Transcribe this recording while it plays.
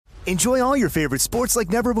Enjoy all your favorite sports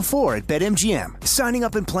like never before at BetMGM. Signing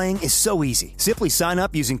up and playing is so easy. Simply sign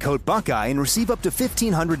up using code Buckeye and receive up to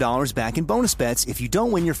 $1,500 back in bonus bets if you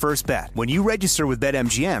don't win your first bet. When you register with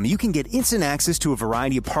BetMGM, you can get instant access to a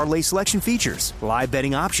variety of parlay selection features, live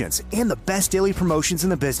betting options, and the best daily promotions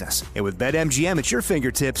in the business. And with BetMGM at your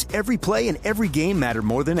fingertips, every play and every game matter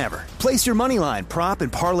more than ever. Place your moneyline, prop,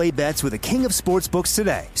 and parlay bets with the king of sportsbooks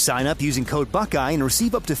today. Sign up using code Buckeye and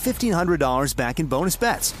receive up to $1,500 back in bonus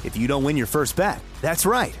bets if you don't win your first bet. That's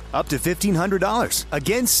right, up to $1,500.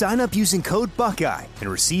 Again, sign up using code Buckeye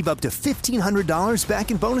and receive up to $1,500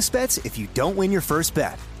 back in bonus bets if you don't win your first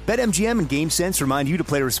bet. BetMGM and GameSense remind you to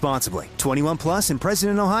play responsibly. 21 plus and present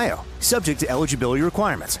in Ohio. Subject to eligibility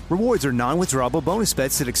requirements. Rewards are non-withdrawable bonus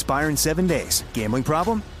bets that expire in 7 days. Gambling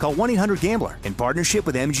problem? Call 1-800-GAMBLER in partnership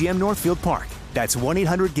with MGM Northfield Park. That's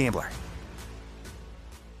 1-800-GAMBLER.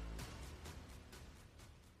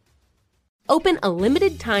 Open a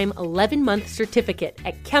limited-time 11-month certificate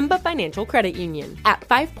at Kemba Financial Credit Union. At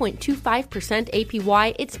 5.25%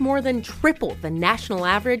 APY, it's more than triple the national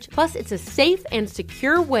average, plus it's a safe and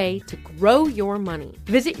secure way to grow your money.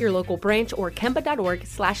 Visit your local branch or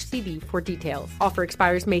kemba.org/CD for details. Offer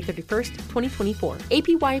expires May 31st, 2024.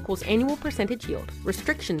 APY equals annual percentage yield.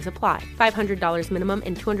 Restrictions apply. $500 minimum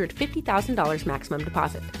and $250,000 maximum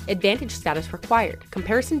deposit. Advantage status required.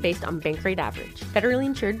 Comparison based on bank rate average. Federally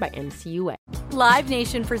insured by NCUA. Live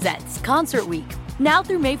Nation presents Concert Week. Now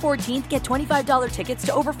through May 14th, get $25 tickets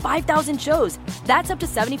to over 5,000 shows. That's up to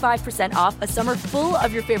 75% off a summer full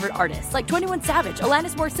of your favorite artists like 21 Savage,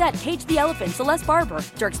 Alanis Morissette, Cage the Elephant, Celeste Barber,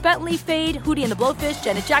 Dierks Bentley, Fade, Hootie and the Blowfish,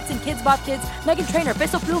 Janet Jackson, Kids Bop Kids, Meghan Trainor,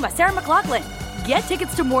 Peso Pluma, Sarah McLachlan. Get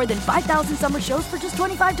tickets to more than 5,000 summer shows for just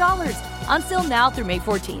 $25. Until now through May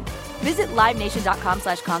 14th. Visit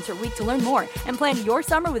LiveNation.com/Concert Week to learn more and plan your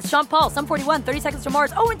summer with Sean Paul, Sum 41, 30 Seconds to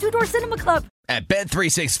Mars, and Two Door Cinema Club. At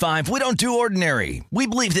Bet365, we don't do ordinary. We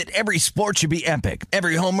believe that every sport should be epic.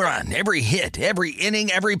 Every home run, every hit, every inning,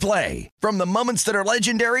 every play. From the moments that are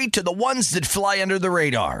legendary to the ones that fly under the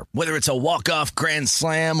radar. Whether it's a walk-off grand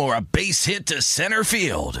slam or a base hit to center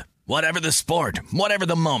field. Whatever the sport, whatever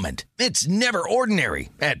the moment, it's never ordinary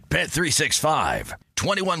at Bet365.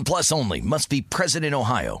 21 plus only. Must be present in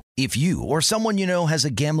Ohio. If you or someone you know has a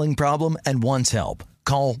gambling problem and wants help,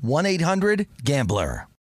 call 1-800-GAMBLER.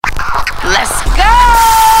 Let's go!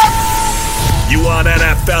 You want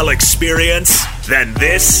NFL experience? Then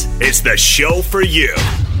this is the show for you.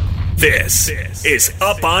 This is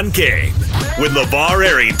Up on Game with LeVar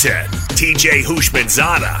Arrington, TJ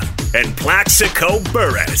Houshmandzadeh, and Plaxico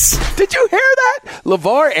Burress. Did you hear that?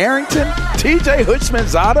 LeVar Arrington, TJ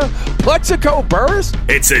Houshmandzadeh, Plaxico Burress?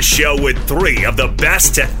 It's a show with three of the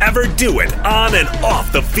best to ever do it on and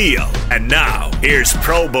off the field. And now, here's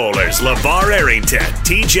Pro Bowlers LeVar Arrington,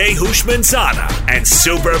 TJ Houshmandzadeh, and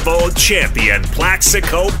Super Bowl champion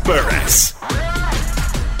Plaxico Burress.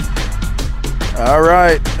 All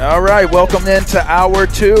right. Welcome into hour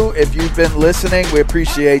two. If you've been listening, we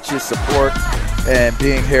appreciate your support and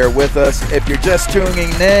being here with us. If you're just tuning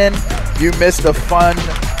in, you missed a fun-filled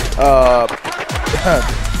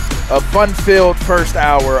first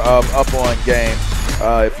hour of Up on Game.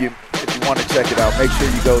 If you want to check it out, make sure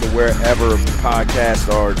you go to wherever podcasts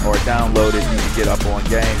are downloaded. You can get Up on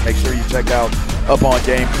Game. Make sure you check out Up on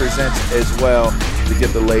Game Presents as well to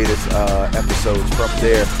get the latest episodes from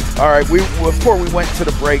there. All right, before we went to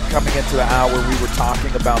the break, coming into the hour, we were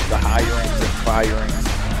talking about the hirings and firings,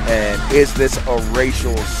 and is this a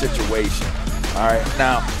racial situation? All right,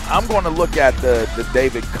 now I'm going to look at the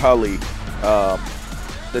David Culley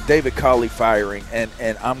firing,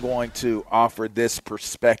 and I'm going to offer this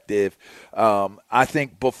perspective. I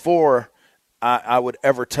think before I would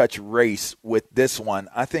ever touch race with this one,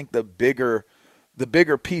 I think the bigger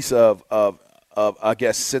piece of I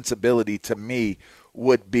guess sensibility to me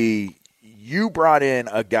would be you brought in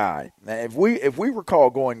a guy. Now, if we recall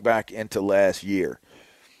going back into last year,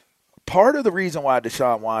 part of the reason why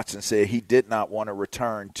Deshaun Watson said he did not want to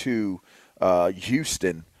return to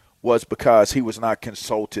Houston was because he was not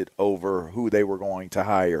consulted over who they were going to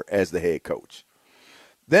hire as the head coach.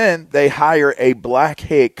 Then they hire a black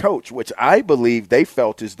head coach, which I believe they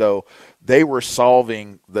felt as though they were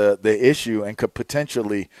solving the issue and could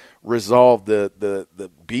potentially resolve the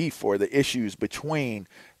beef or the issues between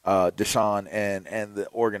Deshaun and the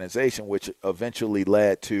organization, which eventually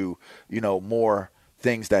led to, more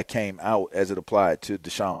things that came out as it applied to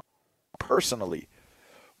Deshaun personally.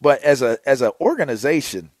 But as an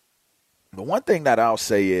organization, the one thing that I'll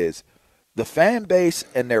say is the fan base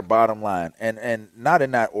and their bottom line, and not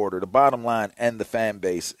in that order, the bottom line and the fan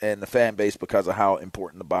base because of how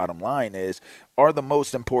important the bottom line is, are the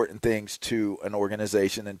most important things to an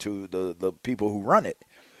organization and to the people who run it,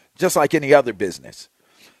 just like any other business.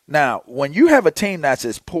 Now, when you have a team that's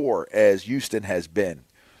as poor as Houston has been,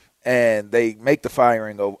 and they make the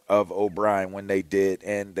firing of O'Brien when they did,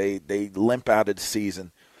 and they limp out of the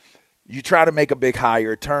season, you try to make a big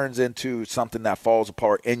hire, it turns into something that falls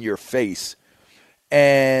apart in your face,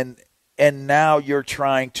 and now you're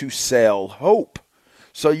trying to sell hope.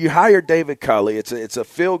 So you hire David Culley. It's a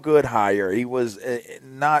feel-good hire. He was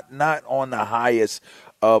not on the highest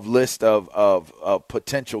of list of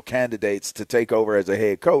potential candidates to take over as a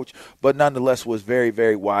head coach, but nonetheless was very,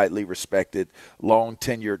 very widely respected,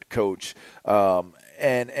 long-tenured coach,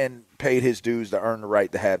 and paid his dues to earn the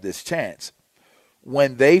right to have this chance.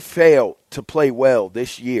 When they failed to play well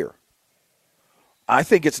this year, I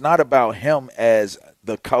think it's not about him as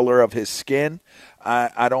the color of his skin.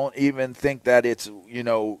 I don't even think that it's,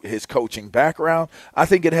 his coaching background. I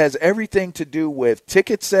think it has everything to do with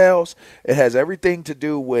ticket sales. It has everything to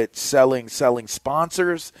do with selling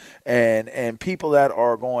sponsors and people that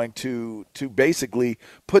are going to basically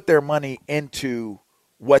put their money into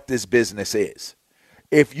what this business is.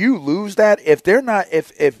 If you lose that,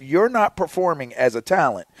 if you're not performing as a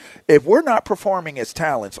talent, if we're not performing as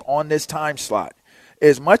talents on this time slot,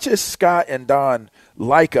 as much as Scott and Don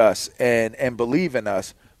like us and believe in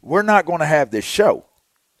us, we're not going to have this show.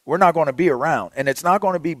 We're not going to be around. And it's not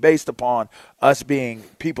going to be based upon us being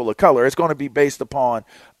people of color. It's going to be based upon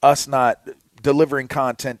us not delivering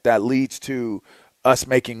content that leads to us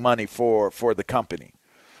making money for the company.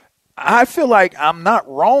 I feel like I'm not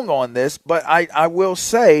wrong on this, but I will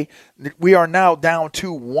say we are now down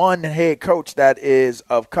to one head coach that is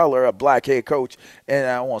of color, a black head coach. And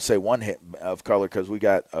I won't say one head of color because we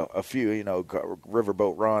got a few,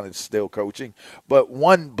 Riverboat Ron is still coaching. But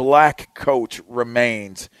one black coach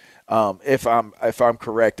remains, if I'm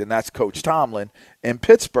correct, and that's Coach Tomlin in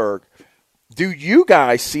Pittsburgh. Do you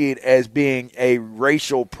guys see it as being a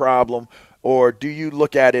racial problem? Or do you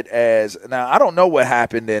look at it as – now, I don't know what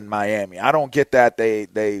happened in Miami. I don't get that.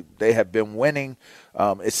 They have been winning.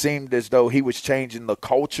 It seemed as though he was changing the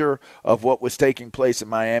culture of what was taking place in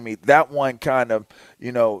Miami. That one kind of,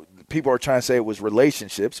 people are trying to say it was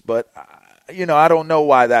relationships. But, I don't know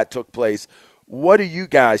why that took place. What do you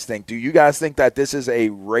guys think? Do you guys think that this is a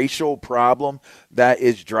racial problem that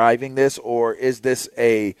is driving this? Or is this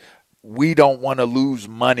a we don't want to lose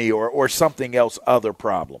money or something else other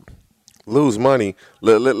problem? Lose money.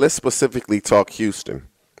 Let's specifically talk Houston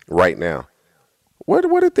right now. What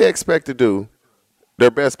did they expect to do?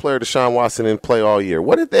 Their best player, Deshaun Watson, didn't play all year.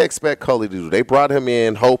 What did they expect Culley to do? They brought him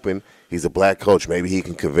in hoping he's a black coach. Maybe he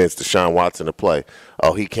can convince Deshaun Watson to play.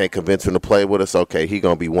 Oh, he can't convince him to play with us? Okay, he's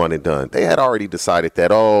going to be one and done. They had already decided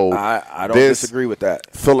that, I don't disagree with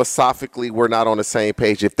that. Philosophically, we're not on the same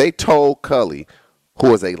page. If they told Culley,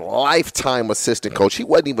 who was a lifetime assistant coach, he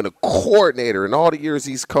wasn't even a coordinator in all the years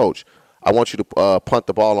he's coached, I want you to punt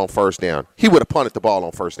the ball on first down. He would have punted the ball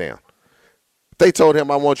on first down. If they told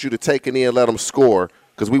him, I want you to take it in, let him score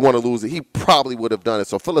because we want to lose it, he probably would have done it.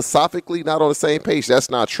 So philosophically, not on the same page,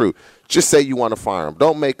 that's not true. Just say you want to fire him.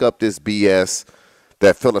 Don't make up this BS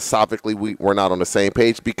that philosophically we're not on the same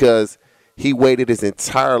page because he waited his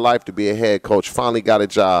entire life to be a head coach, finally got a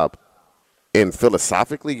job, and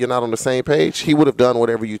philosophically you're not on the same page. He would have done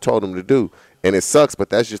whatever you told him to do, and it sucks,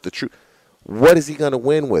 but that's just the truth. What is he going to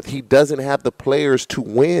win with? He doesn't have the players to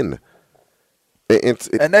win. They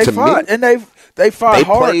fought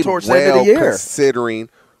hard towards the end of the year, considering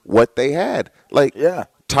what they had.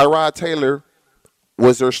 Tyrod Taylor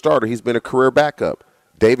was their starter. He's been a career backup.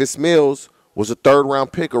 Davis Mills was a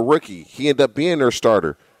third-round pick, a rookie. He ended up being their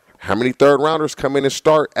starter. How many third-rounders come in and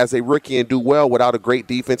start as a rookie and do well without a great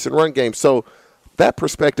defense and run game? So that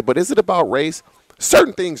perspective. But is it about race?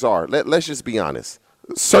 Certain things are. Let's just be honest.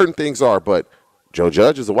 Certain things are, but Joe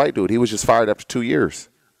Judge is a white dude. He was just fired after 2 years.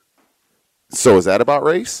 So is that about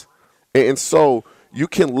race? And so you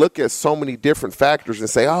can look at so many different factors and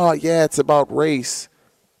say, oh, yeah, it's about race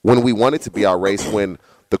when we want it to be our race, when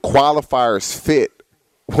the qualifiers fit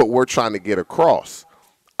what we're trying to get across.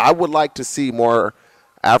 I would like to see more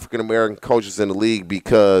African-American coaches in the league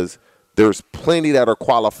because there's plenty that are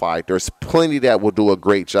qualified. There's plenty that will do a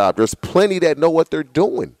great job. There's plenty that know what they're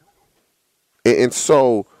doing. And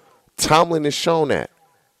so Tomlin has shown that.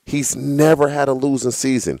 He's never had a losing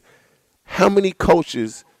season. How many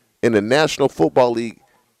coaches in the National Football League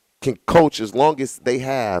can coach as long as they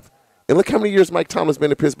have? And look how many years Mike Tomlin's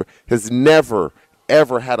been in Pittsburgh. Has never,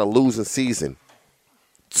 ever had a losing season.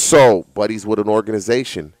 So, but he's with an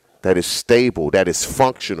organization that is stable, that is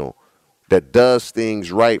functional, that does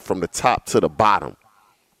things right from the top to the bottom.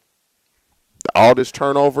 All this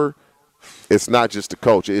turnover, it's not just the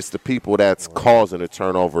coach. It's the people that's causing the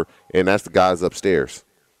turnover, and that's the guys upstairs.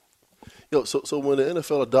 So when the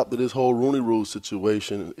NFL adopted this whole Rooney Rule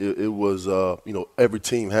situation, it was, every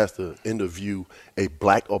team has to interview a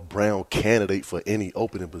black or brown candidate for any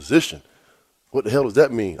opening position. What the hell does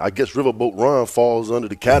that mean? I guess Riverboat Ron falls under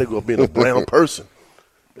the category of being a brown person.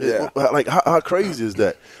 Yeah. Like, how crazy is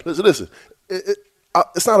that? Listen,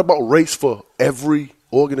 it's not about race for every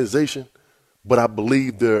organization, but I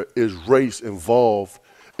believe there is race involved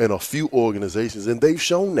in a few organizations, and they've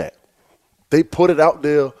shown that. They put it out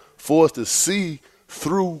there for us to see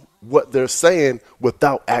through what they're saying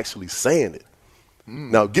without actually saying it.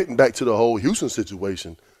 Now, getting back to the whole Houston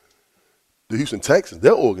situation, the Houston Texans,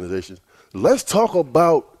 their organization, let's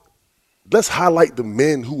highlight the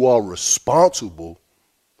men who are responsible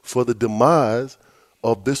for the demise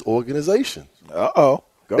of this organization. It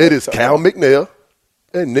is Cal McNair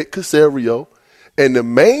and Nick Caserio, and the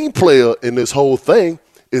main player in this whole thing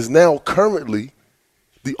is now currently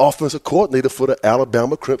the offensive coordinator for the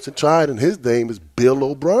Alabama Crimson Tide, and his name is Bill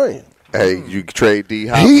O'Brien. Hey, you trade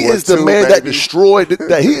D-Hop. He is the man that destroyed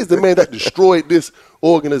that. He is the man that destroyed this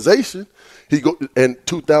organization. In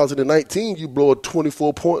 2019, you blow a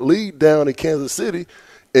 24-point lead down in Kansas City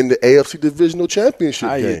in the AFC Divisional Championship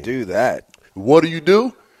game. How you do that? What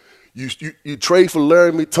do? You trade for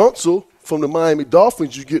Laramie Tunsil from the Miami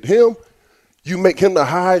Dolphins. You get him. You make him the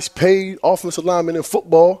highest paid offensive lineman in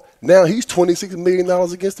football. Now he's $26 million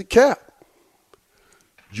against the cap.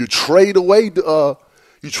 You trade away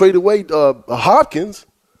Hopkins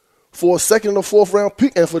for a second or fourth round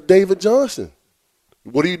pick and for David Johnson.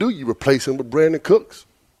 What do? You replace him with Brandon Cooks.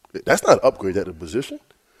 That's not an upgrade at the position.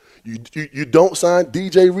 You don't sign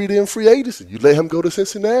DJ Reader in free agency. You let him go to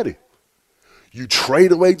Cincinnati. You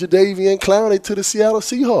trade away Jadeveon Clowney to the Seattle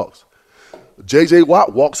Seahawks. J.J.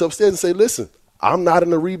 Watt walks upstairs and say, listen, I'm not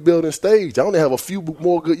in the rebuilding stage. I only have a few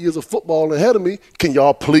more good years of football ahead of me. Can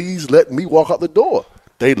y'all please let me walk out the door?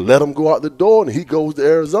 They let him go out the door, and he goes to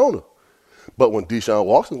Arizona. But when Deshaun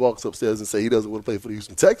Watson walks upstairs and say he doesn't want to play for the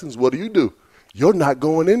Houston Texans, what do? You're not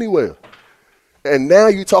going anywhere. And now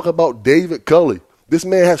you talk about David Culley. This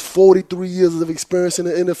man has 43 years of experience in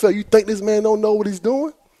the NFL. You think this man don't know what he's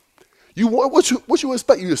doing? What you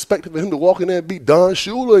expect? You expect for him to walk in there and be Don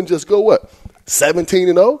Shula and just go,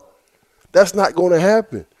 17-0? That's not going to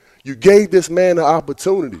happen. You gave this man an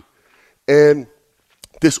opportunity. And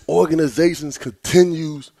this organization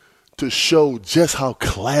continues to show just how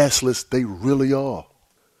classless they really are.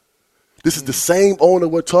 This is the same owner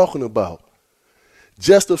we're talking about.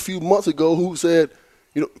 Just a few months ago, who said,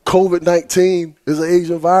 COVID-19 is an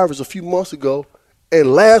Asian virus a few months ago.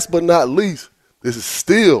 And last but not least, this is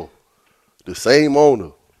still the same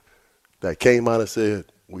owner that came out and said,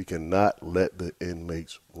 we cannot let the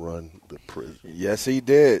inmates run the prison. Yes, he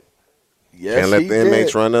did. Yes, Can't let the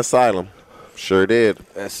inmates run the asylum. Sure did.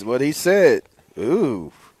 That's what he said.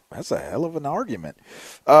 Ooh, that's a hell of an argument.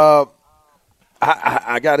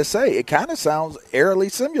 I got to say, it kind of sounds eerily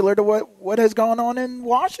similar to what has gone on in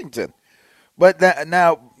Washington. But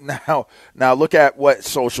now look at what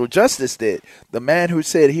social justice did. The man who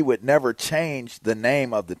said he would never change the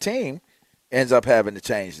name of the team ends up having to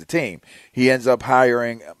change the team. He ends up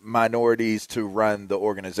hiring minorities to run the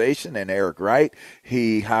organization, and Eric Wright,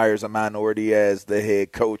 he hires a minority as the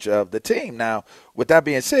head coach of the team. Now, with that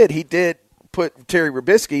being said, he did put Terry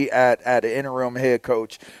Robisky at an interim head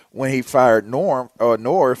coach when he fired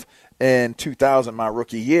North in 2000, my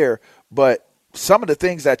rookie year. But some of the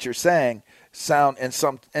things that you're saying sound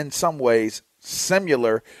in some ways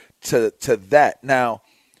similar to that. Now,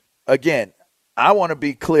 again, I want to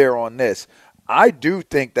be clear on this. I do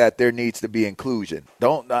think that there needs to be inclusion.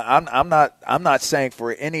 I'm not saying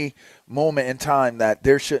for any moment in time that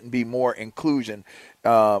there shouldn't be more inclusion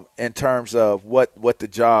in terms of what the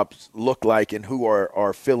jobs look like and who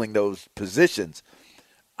are filling those positions.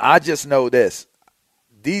 I just know this.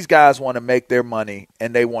 These guys want to make their money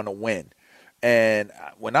and they want to win. And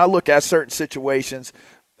when I look at certain situations,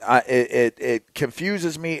 it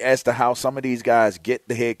confuses me as to how some of these guys get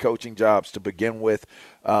the head coaching jobs to begin with.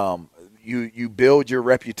 You build your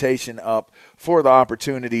reputation up for the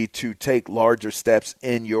opportunity to take larger steps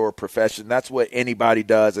in your profession. That's what anybody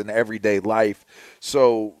does in everyday life.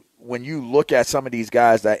 So when you look at some of these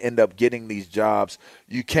guys that end up getting these jobs,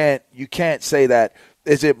 you can't say that.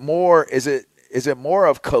 Is it more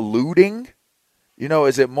of colluding?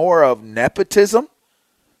 Is it more of nepotism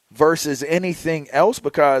versus anything else?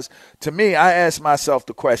 Because to me, I ask myself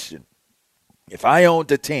the question, if I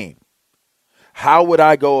owned a team, how would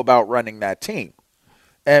I go about running that team?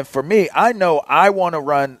 And for me, I know I want to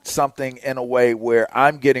run something in a way where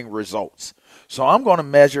I'm getting results. So I'm going to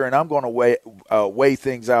measure and I'm going to weigh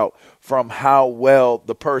things out from how well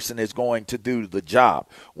the person is going to do the job.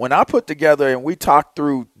 When I put together and we talked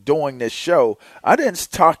through doing this show, I didn't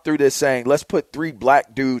talk through this saying, let's put 3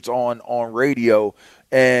 black dudes on radio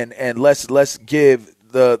and let's give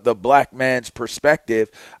the black man's perspective.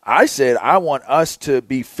 I said I want us to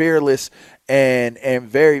be fearless and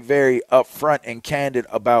very, very upfront and candid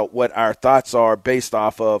about what our thoughts are based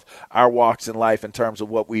off of our walks in life in terms of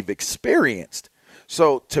what we've experienced.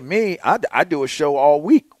 So to me, I do a show all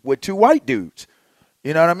week with 2 white dudes.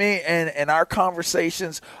 You know what I mean? And our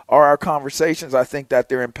conversations are our conversations. I think that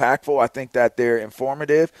they're impactful. I think that they're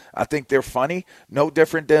informative. I think they're funny. No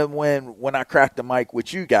different than when I crack the mic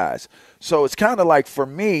with you guys. So it's kind of like, for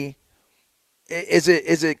me, is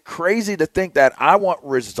it crazy to think that I want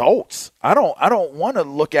results? I don't want to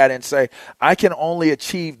look at it and say I can only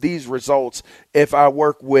achieve these results if I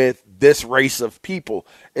work with this race of people.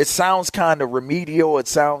 It sounds kind of remedial. It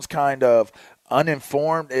sounds kind of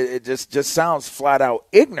uninformed. It just sounds flat out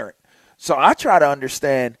ignorant. So I try to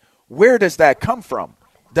understand, where does that come from?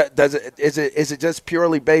 Is it just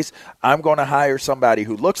purely based, I'm going to hire somebody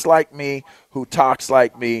who looks like me, who talks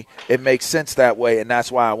like me? It makes sense that way, and that's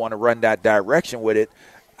why I want to run that direction with it.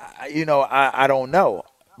 I don't know,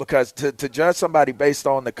 because to judge somebody based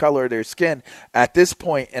on the color of their skin at this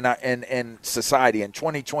point in society in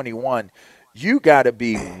 2021, you got to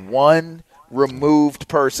be one removed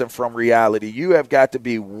person from reality. You have got to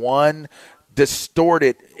be one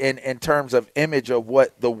distorted in terms of image of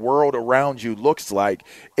what the world around you looks like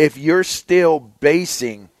if you're still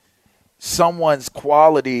basing someone's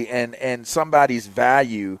quality and somebody's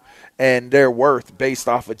value and their worth based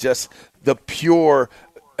off of just the pure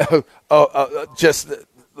just the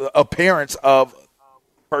appearance of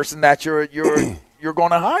person that you're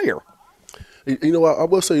going to hire. You know, I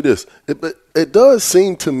will say this. It does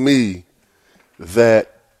seem to me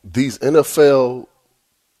that these NFL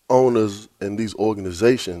owners and these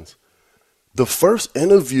organizations, the first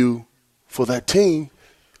interview for that team,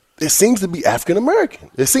 it seems to be African American.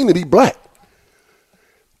 It seems to be black.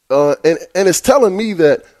 And it's telling me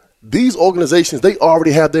that these organizations, they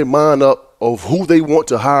already have their mind up of who they want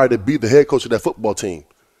to hire to be the head coach of that football team.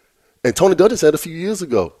 And Tony Dungy said a few years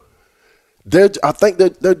ago, I think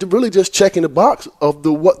they're really just checking the box of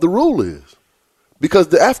what the rule is. Because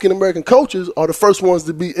the African-American coaches are the first ones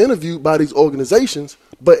to be interviewed by these organizations,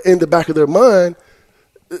 but in the back of their mind,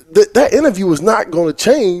 that interview is not going to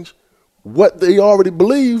change what they already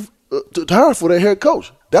believe to hire for their head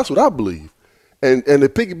coach. That's what I believe. And to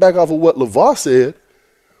piggyback off of what LeVar said,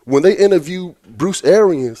 when they interview Bruce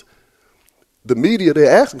Arians, the media, they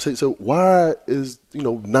asked him, so why is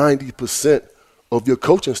 90% of your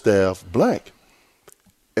coaching staff black?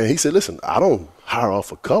 And he said, listen, I don't hire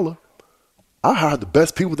off of color. I hire the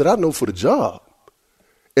best people that I know for the job.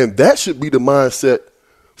 And that should be the mindset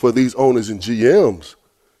for these owners and GMs.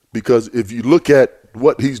 Because if you look at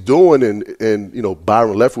what he's doing and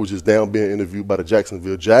Byron Leftwich is down being interviewed by the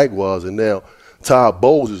Jacksonville Jaguars, and now Todd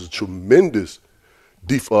Bowles is a tremendous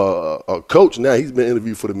coach. Now he's been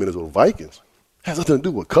interviewed for the Minnesota Vikings. Has nothing to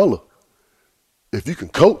do with color. If you can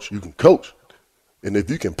coach, you can coach. And if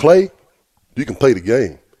you can play the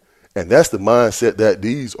game. And that's the mindset that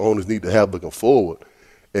these owners need to have looking forward,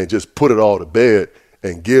 and just put it all to bed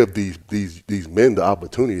and give these men the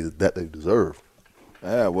opportunity that they deserve.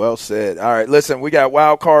 Yeah, well said. All right, listen, we got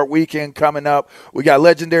Wild Card Weekend coming up. We got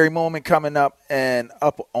Legendary Moment coming up, and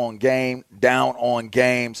Up on Game, Down on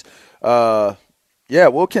Games. Yeah,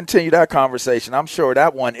 we'll continue that conversation. I'm sure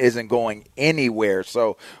that one isn't going anywhere.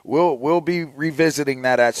 So we'll be revisiting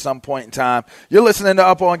that at some point in time. You're listening to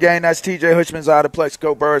Up on Game. That's TJ Hutchman, out of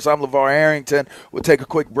Plexico Burris. I'm LeVar Arrington. We'll take a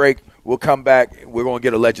quick break. We'll come back. We're going to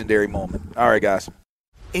get a legendary moment. All right, guys.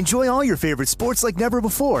 Enjoy all your favorite sports like never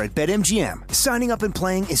before at BetMGM. Signing up and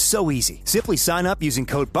playing is so easy. Simply sign up using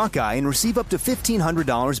code Buckeye and receive up to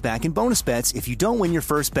 $1,500 back in bonus bets if you don't win your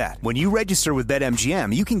first bet. When you register with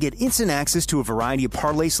BetMGM, you can get instant access to a variety of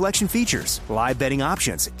parlay selection features, live betting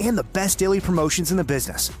options, and the best daily promotions in the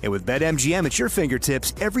business. And with BetMGM at your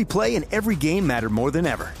fingertips, every play and every game matter more than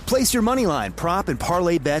ever. Place your moneyline, prop, and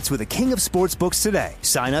parlay bets with the king of sportsbooks today.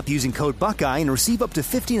 Sign up using code Buckeye and receive up to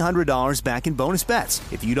 $1,500 back in bonus bets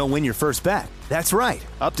if you don't win your first bet. That's right,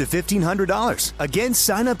 up to $1,500. Again,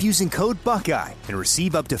 sign up using code Buckeye and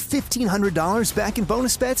receive up to $1,500 back in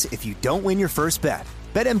bonus bets if you don't win your first bet.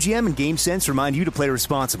 BetMGM and GameSense remind you to play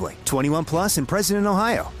responsibly. 21 plus and present in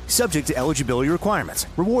Ohio. Subject to eligibility requirements.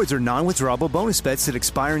 Rewards are non-withdrawable bonus bets that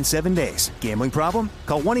expire in 7 days. Gambling problem?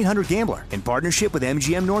 Call 1-800-GAMBLER in partnership with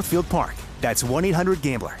MGM Northfield Park. That's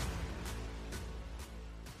 1-800-GAMBLER.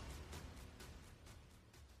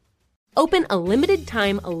 Open a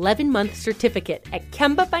limited-time 11-month certificate at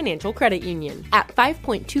Kemba Financial Credit Union. At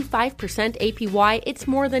 5.25% APY, it's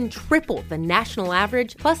more than triple the national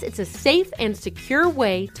average, plus it's a safe and secure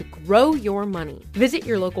way to grow your money. Visit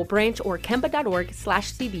your local branch or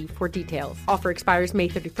kemba.org/CD for details. Offer expires May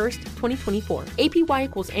 31st, 2024. APY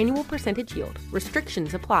equals annual percentage yield.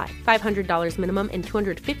 Restrictions apply. $500 minimum and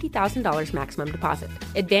 $250,000 maximum deposit.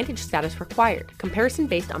 Advantage status required. Comparison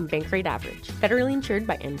based on bank rate average. Federally insured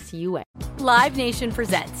by NCUA. Live Nation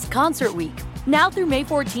presents Concert Week. Now through May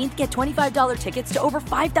 14th, get $25 tickets to over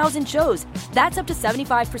 5,000 shows. That's up to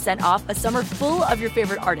 75% off a summer full of your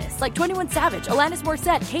favorite artists like 21 Savage, Alanis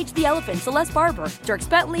Morissette, Cage the Elephant, Celeste Barber, Dierks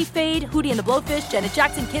Bentley, Fade, Hootie and the Blowfish, Janet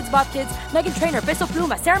Jackson, Kids Bop Kids, Meghan Trainor, Bissell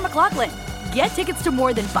Pluma, Sarah McLachlan. Get tickets to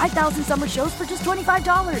more than 5,000 summer shows for just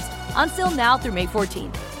 $25. Until now through May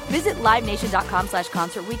 14th. Visit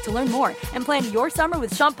LiveNation.com/Concert Week to learn more and plan your summer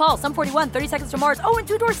with Sean Paul, Sum 41, 30 Seconds to Mars, and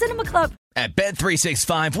Two Door Cinema Club. At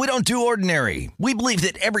Bet365, we don't do ordinary. We believe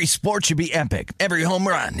that every sport should be epic. Every home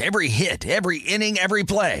run, every hit, every inning, every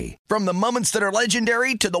play. From the moments that are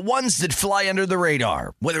legendary to the ones that fly under the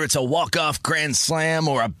radar. Whether it's a walk-off grand slam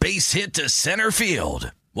or a base hit to center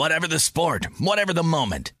field. Whatever the sport, whatever the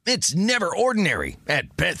moment, it's never ordinary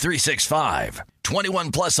at Bet365.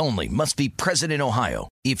 21 plus only. Must be present in Ohio.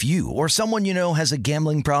 If you or someone you know has a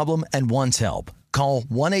gambling problem and wants help, call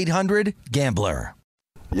 1-800-GAMBLER.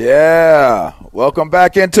 Yeah, welcome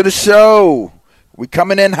back into the show. We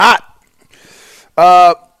coming in hot.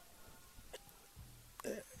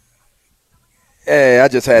 Hey, I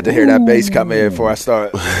just had to hear that bass come in before I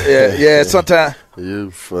start. Yeah. Sometimes you're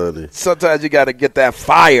funny. Sometimes you got to get that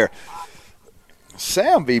fire.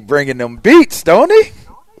 Sam be bringing them beats, don't he?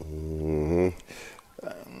 Mm-hmm.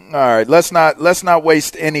 All right, let's not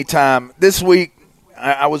waste any time. This week,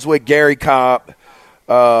 I was with Gary Cobb.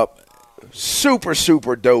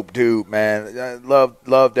 Super dope dude, man. I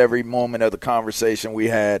loved every moment of the conversation we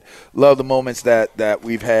had. Love the moments that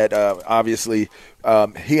we've had. Obviously,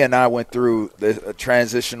 he and I went through the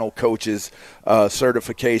transitional coaches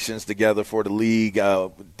certifications together for the league.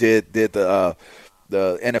 Did the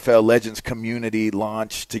NFL Legends community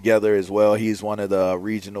launch together as well. He's one of the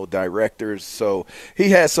regional directors, so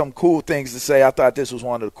he has some cool things to say. I thought this was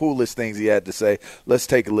one of the coolest things he had to say. Let's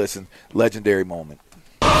take a listen. Legendary moment.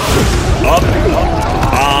 Up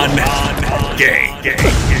on Game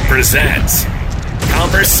presents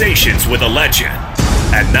Conversations with a Legend.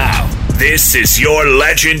 And now, this is your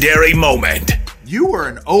legendary moment. You were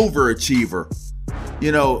an overachiever,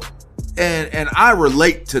 and I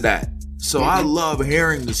relate to that. So I love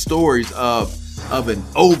hearing the stories of an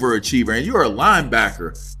overachiever. And you're a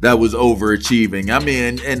linebacker that was overachieving. I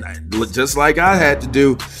mean, and just like I had to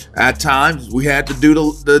do at times, we had to do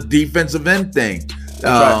the defensive end thing.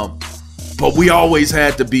 But we always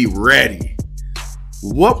had to be ready.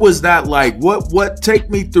 What was that like? What take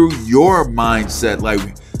me through your mindset? Like,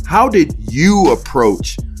 how did you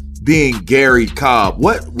approach being Gary Cobb?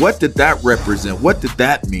 What did that represent? What did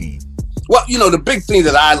that mean? Well, the big thing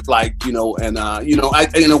that I like, and I,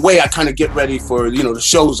 in a way, I kind of get ready for, the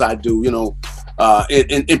shows I do,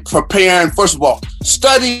 in preparing, first of all,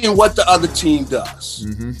 studying what the other team does.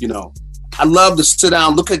 Mm-hmm. I love to sit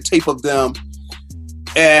down, look at tape of them.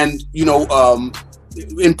 And,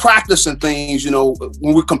 in practice and things,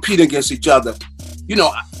 when we're competing against each other,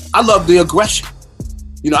 I love the aggression.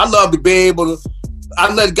 I love to be able to,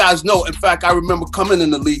 I let guys know. In fact, I remember coming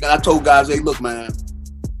in the league and I told guys, hey, look, man,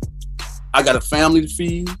 I got a family to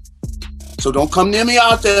feed. So don't come near me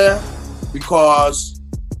out there because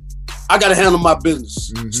I got to handle my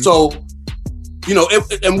business. Mm-hmm. So,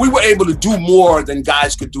 and we were able to do more than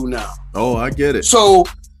guys could do now. Oh, I get it. So,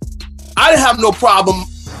 I didn't have no problem.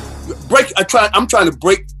 I'm trying to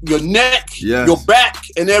break your neck, yes, your back,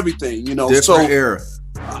 and everything. Different era.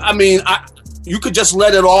 I mean, you could just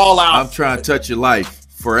let it all out. I'm trying to touch your life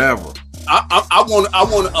forever. I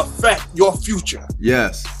want to affect your future.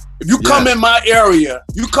 Yes. If you come in my area,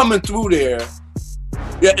 you coming through there.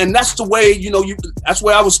 Yeah, and that's the way, that's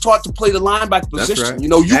where I was taught to play the linebacker position.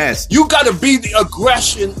 Right. You got to be the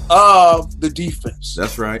aggression of the defense.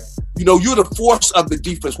 That's right. You're the force of the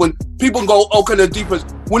defense. When people go, okay, the defense,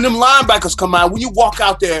 when them linebackers come out, when you walk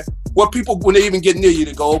out there, when they even get near you,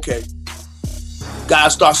 they go, okay,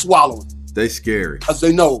 guys start swallowing. They scary. Because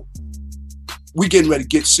they know we getting ready to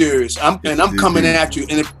get serious. I'm coming at you.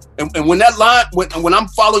 And when that line, when I'm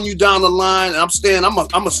following you down the line, and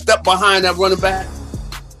I'm a step behind that running back.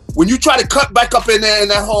 When you try to cut back up in there in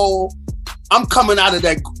that hole, I'm coming out of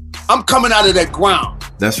that ground.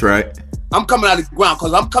 That's right. I'm coming out of the ground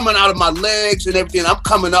because I'm coming out of my legs and everything. I'm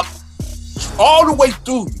coming up all the way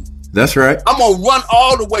through you. That's right. I'm gonna run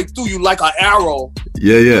all the way through you like an arrow.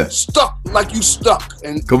 Yeah. Stuck like you stuck.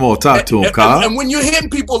 And come on, talk to him, Kyle. And when you're hitting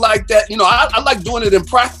people like that, I like doing it in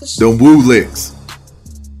practice. Them woo licks.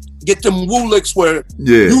 Get them woo licks where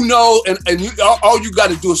you know, and all you got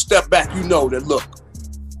to do is step back. You know that. Look,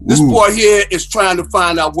 this boy here is trying to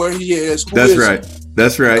find out where he is. That's right.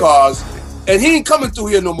 That's right. And he ain't coming through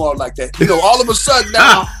here no more like that. All of a sudden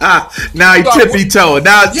now. Now he tippy toe.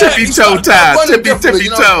 Now it's tippy toe time. Tippy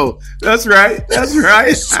toe. That's right. That's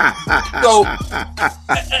right. So,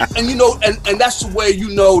 and that's the way you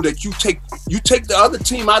know that you take the other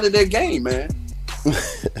team out of their game, man.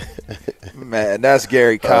 Man, that's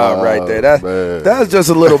Gary Cobb right there. That's just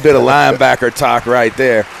a little bit of linebacker talk right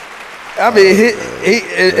there. I mean, he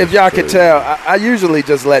if y'all could tell, I usually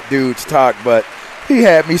just let dudes talk, but he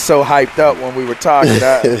had me so hyped up when we were talking.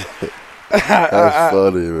 That's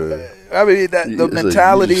funny, man. I mean, the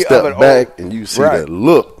mentality you step of it. Back and you see that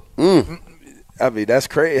look. I mean, that's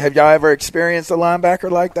crazy. Have y'all ever experienced a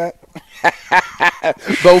linebacker like that?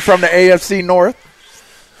 Go from the AFC North?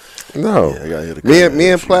 No. Me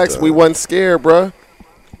and Plax, we wasn't scared, bro.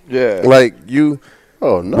 Yeah. Like you.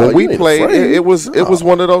 Oh no! When we played, it was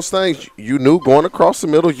one of those things. You knew going across the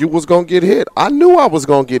middle, you was gonna get hit. I knew I was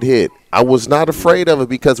gonna get hit. I was not afraid of it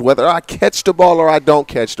because whether I catch the ball or I don't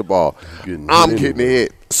catch the ball, I'm getting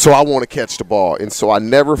hit. So I want to catch the ball, and so I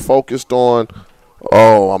never focused on,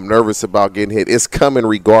 I'm nervous about getting hit. It's coming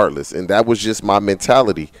regardless, and that was just my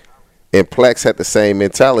mentality. And Plex had the same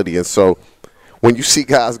mentality, and so when you see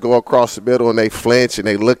guys go across the middle and they flinch and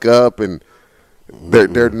they look up and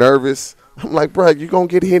they're nervous. I'm like, bro, you're going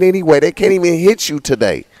to get hit anyway. They can't even hit you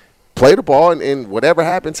today. Play the ball, and whatever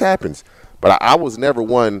happens, happens. But I was never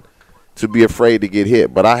one to be afraid to get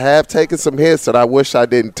hit. But I have taken some hits that I wish I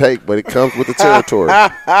didn't take, but it comes with the territory.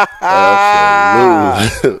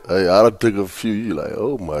 Absolutely. Hey, I done took a few. You like,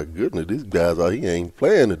 oh, my goodness, these guys, he ain't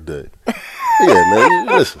playing today. Yeah, man,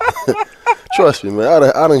 listen. Trust me, man.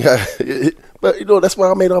 I done got – but, that's why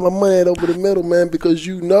I made all my money over the middle, man, because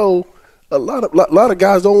a lot of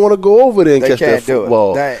guys don't want to go over there and catch that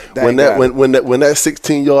football. When that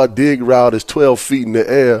 16-yard dig route is 12 feet in the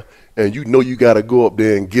air, and you got to go up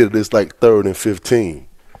there and get it, it's like 3rd and 15.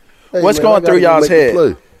 Hey, What's going through y'all's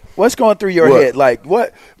head? What's going through your head? Like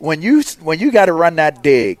when you got to run that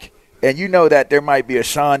dig, and you know that there might be a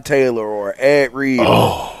Sean Taylor or Ed Reed,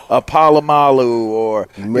 a Palomalu, or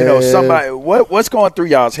somebody. What's going through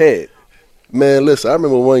y'all's head? Man, listen, I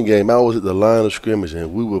remember one game, I was at the line of scrimmage,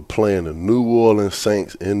 and we were playing the New Orleans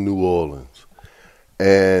Saints in New Orleans.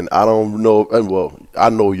 And I don't know, I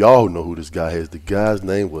know y'all know who this guy is. The guy's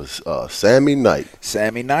name was Sammy Knight.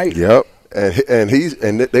 Sammy Knight? Yep. And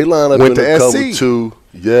they line up in the cover 2.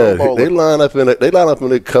 Yeah, they line up in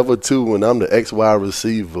the cover 2 when I'm the X wide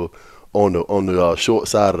receiver on the short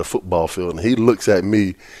side of the football field. And he looks at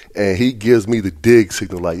me, and he gives me the dig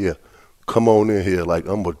signal like, yeah. Come on in here, like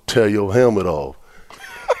I'm gonna tear your helmet off.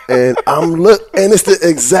 And and it's the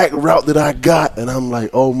exact route that I got, and I'm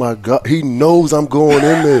like, oh my God, he knows I'm going in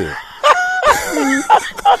there.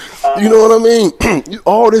 You know what I mean?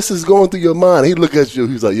 All this is going through your mind. He look at you,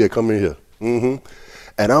 he's like, yeah, come in here.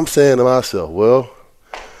 And I'm saying to myself, well,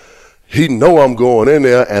 he know I'm going in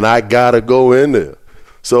there, and I gotta go in there.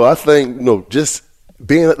 So I think, just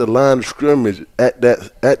being at the line of scrimmage at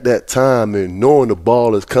that time and knowing the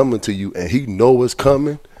ball is coming to you and he know it's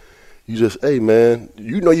coming, you just, hey, man,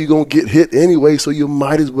 you're going to get hit anyway, so you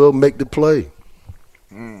might as well make the play.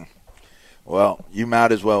 Well, you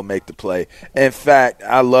might as well make the play. In fact,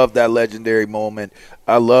 I love that legendary moment.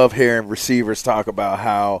 I love hearing receivers talk about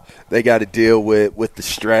how they got to deal with the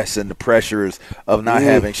stress and the pressures of not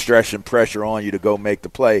having stress and pressure on you to go make the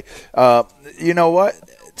play. You know what?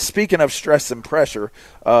 Speaking of stress and pressure,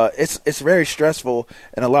 it's very stressful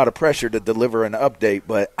and a lot of pressure to deliver an update,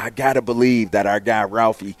 but I got to believe that our guy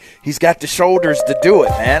Ralphie, he's got the shoulders to do it,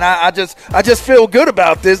 man. I just feel good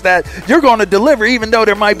about this, that you're going to deliver even though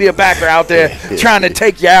there might be a backer out there trying to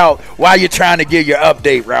take you out while you're trying to give your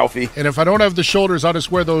update, Ralphie. And if I don't have the shoulders, I'll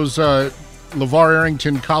just wear those LeVar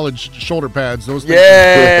Arrington college shoulder pads. Those things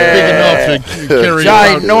are big enough to carry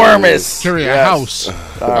ginormous. Carry a house.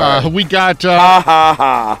 We got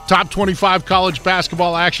top 25 college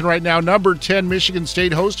basketball action right now. Number 10, Michigan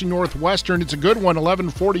State hosting Northwestern. It's a good one,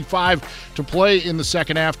 11:45 to play in the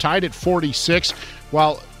second half, tied at 46.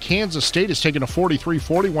 while Kansas State has taken a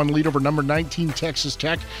 43-41 lead over number 19 Texas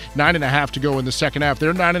Tech. 9.5 to go in the second half.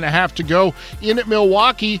 They're 9.5 to go in at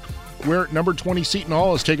Milwaukee, where number 20 Seton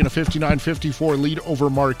Hall has taken a 59-54 lead over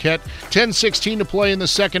Marquette. 10-16 to play in the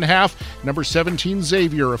second half. Number 17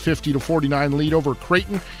 Xavier, a 50-49 lead over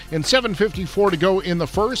Creighton. And 7:54 to go in the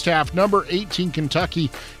first half. Number 18 Kentucky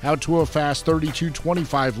out to a fast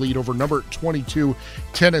 32-25 lead over number 22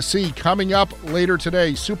 Tennessee. Coming up later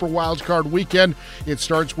today, Super Wildcard Weekend. It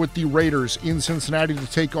starts with the Raiders in Cincinnati to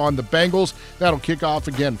take on the Bengals. That'll kick off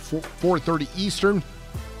again 4:30 Eastern.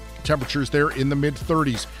 Temperatures there in the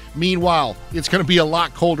mid-30s. Meanwhile, it's going to be a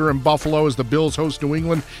lot colder in Buffalo as the Bills host New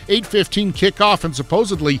England. 8:15 kickoff and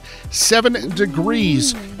supposedly 7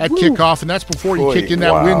 degrees at kickoff, and that's before you kick in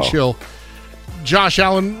that wind chill. Josh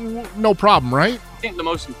Allen, no problem, right? I think the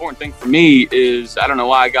most important thing for me is, I don't know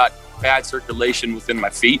why I got bad circulation within my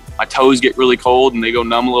feet. My toes get really cold and they go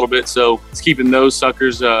numb a little bit, so it's keeping those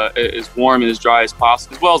suckers as warm and as dry as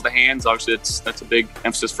possible, as well as the hands. Obviously, that's a big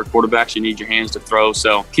emphasis for quarterbacks. You need your hands to throw,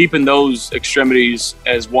 so keeping those extremities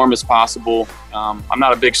as warm as possible. I'm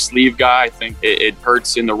not a big sleeve guy. I think it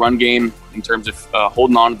hurts in the run game in terms of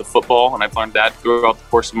holding on to the football, and I've learned that throughout the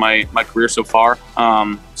course of my career so far.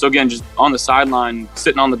 So again, just on the sideline,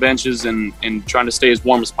 sitting on the benches and trying to stay as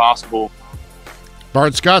warm as possible.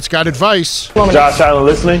 Bart Scott's got advice. Josh Allen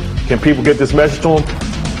listening. Can people get this message to him?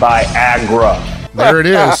 Viagra. There it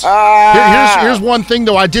is. Here's one thing,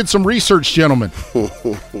 though. I did some research, gentlemen.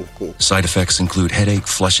 Side effects include headache,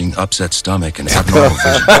 flushing, upset stomach, and abnormal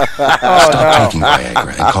vision. Stop taking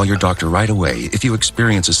Viagra and call your doctor right away if you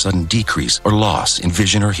experience a sudden decrease or loss in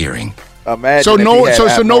vision or hearing. So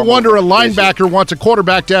no wonder a linebacker wants a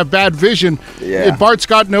quarterback to have bad vision. Yeah. Bart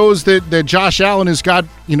Scott knows that Josh Allen has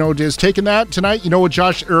taken that tonight. You know what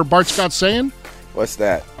Bart Scott's saying? What's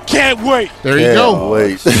that? Can't wait. There you go.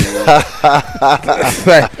 Wait.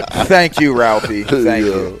 Thank you, Ralphie. Thank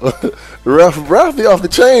you. Ralphie off the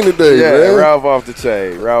chain today, man. Ralph off the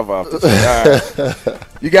chain. All right.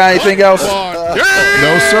 You got anything else?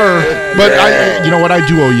 No, sir. But you know what? I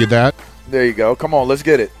do owe you that. There you go. Come on, let's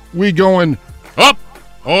get it. We going up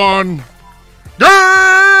on game.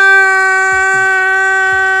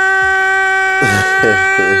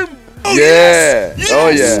 Yeah. Oh,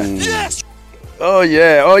 yeah. Yes. Oh,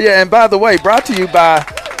 yeah. Oh, yeah. And by the way, brought to you by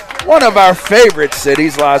one of our favorite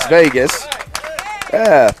cities, Las Vegas.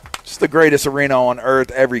 Yeah. It's the greatest arena on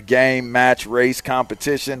earth. Every game, match, race,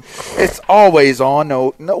 competition. It's always on.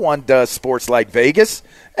 No one does sports like Vegas.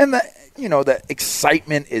 And the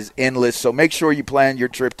excitement is endless. So make sure you plan your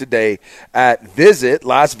trip today at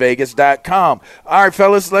visitlasvegas.com. All right,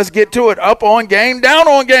 fellas, let's get to it. Up on game, down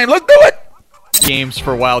on game. Let's do it. Games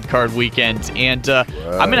for Wild Card Weekend, and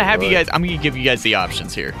I'm gonna give you guys the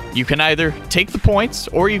options here. You can either take the points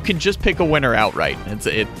or you can just pick a winner outright.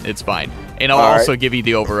 It's fine. And I'll also give you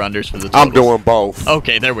the over-unders for the totals. I'm doing both.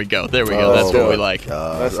 Okay, there we go. That's what we like.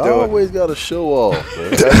 Let's do it. Always got to show off.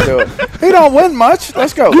 Let's do it. He don't win much.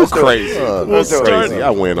 Let's go. You crazy. We'll start. I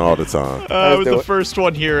win all the time. With the first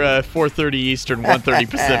one here, 4:30 Eastern, 1:30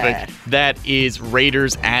 Pacific. That is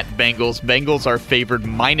Raiders at Bengals. Bengals are favored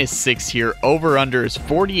 -6 here. Over-under is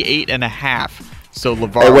 48.5. So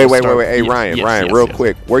LeVar. Wait. Hey, Ryan, real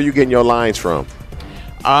quick. Where are you getting your lines from?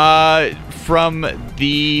 From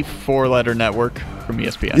the 4-letter network from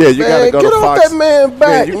ESPN. Yeah, you gotta go to Fox. Get that man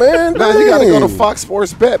back, man. Now you gotta go to Fox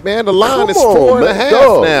Sports Bet, man. The line is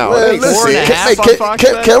 4.5 now. Man,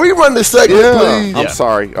 listen, can we run this segment, please? I'm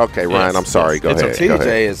sorry. Okay, Ryan, I'm sorry. Go ahead.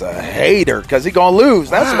 TJ is a hater because he's gonna lose.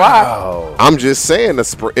 That's why. I'm just saying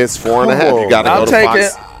it's 4.5. You gotta go to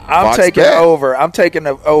Fox. I'm taking over. I'm taking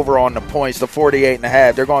the over on the points, the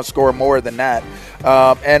 48.5. They're going to score more than that.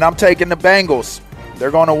 And I'm taking the Bengals. They're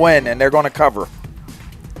going to win, and they're going to cover.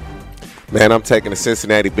 Man, I'm taking the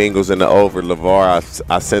Cincinnati Bengals in the over. LeVar,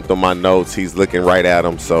 I sent them my notes. He's looking right at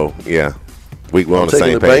them. So, yeah, we're on the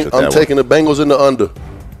same page with that. I'm taking the Bengals in the under.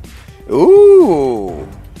 Ooh.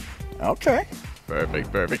 Okay.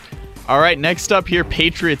 Perfect. All right, next up here,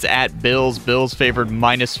 Patriots at Bills. Bills favored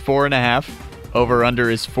 -4.5. Over-under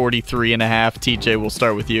is 43.5. TJ, we'll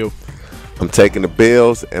start with you. I'm taking the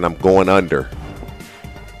Bills, and I'm going under.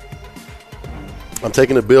 I'm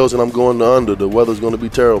taking the Bills, and I'm going to under. The weather's going to be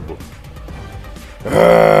terrible.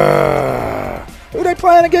 Who they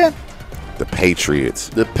playing again? The Patriots.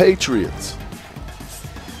 The Patriots.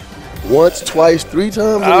 Once, twice, 3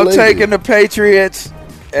 times. I'm taking the Patriots,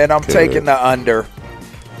 and I'm taking the under.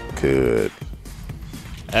 Good.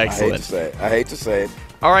 Excellent. I hate to say it.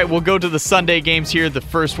 All right, we'll go to the Sunday games here. The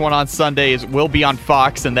first one on Sunday will be on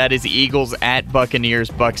Fox, and that is Eagles at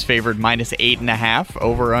Buccaneers. Bucks favored -8.5.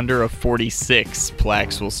 Over-under of 46.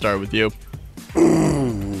 Plax, we'll start with you.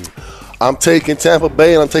 I'm taking Tampa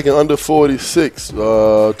Bay, and I'm taking under 46.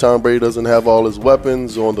 Tom Brady doesn't have all his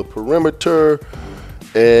weapons on the perimeter,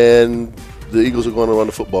 and the Eagles are going to run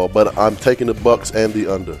the football. But I'm taking the Bucs and the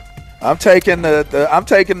under. I'm taking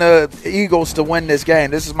the Eagles to win this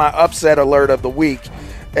game. This is my upset alert of the week,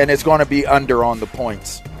 and it's going to be under on the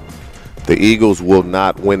points. The Eagles will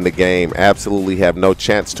not win the game. Absolutely have no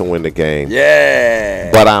chance to win the game.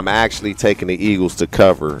 Yeah. But I'm actually taking the Eagles to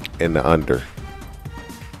cover in the under.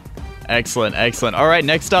 Excellent. All right,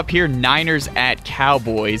 next up here, Niners at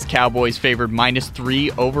Cowboys. Cowboys favored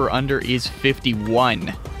 -3. Over/under is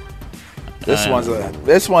 51. This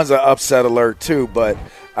one's an upset alert too, but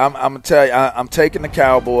I'm gonna tell you, I'm taking the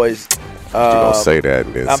Cowboys. You don't say that.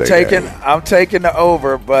 And then I'm taking the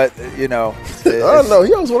over, but I don't know.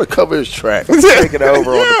 He always want to cover his tracks. Taking the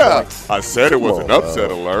over on the points. I said it was an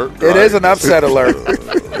upset alert. It is an upset alert,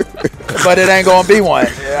 but it ain't gonna be one.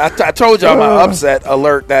 I told y'all my upset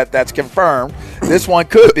alert that's confirmed. This one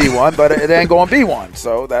could be one, but it ain't gonna be one.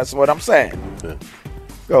 So that's what I'm saying. Yeah.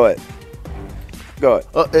 Go ahead.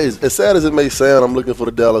 As sad as it may sound, I'm looking for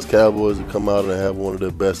the Dallas Cowboys to come out and have one of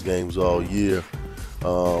their best games all year.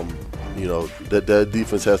 That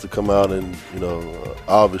defense has to come out and,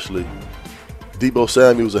 obviously, Deebo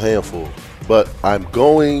Samuel was a handful. But I'm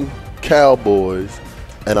going Cowboys,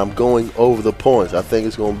 and I'm going over the points. I think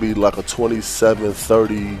it's going to be like a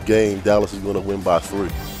 27-30 game. Dallas is going to win by 3.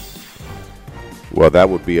 Well, that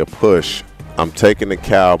would be a push. I'm taking the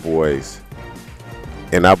Cowboys,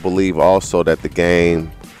 and I believe also that the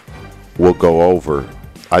game will go over.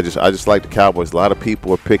 I just like the Cowboys. A lot of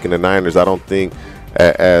people are picking the Niners. I don't think,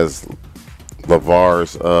 as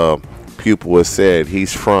LeVar's pupil has said,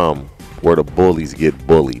 he's from where the bullies get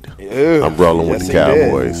bullied. Ew. I'm rolling with the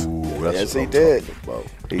Cowboys. Yes, he did.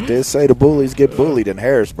 He did say the bullies get bullied in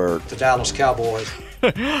Harrisburg. The Dallas Cowboys.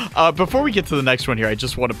 Before we get to the next one here, I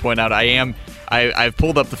just want to point out I've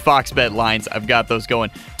pulled up the Fox Bet lines. I've got those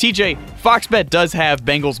going. TJ, Fox Bet does have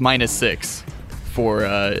Bengals -6 for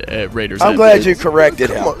Raiders. I'm glad you corrected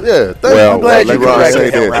him. Yeah, I'm glad you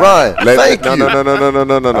corrected him, Ryan. Thank you. No.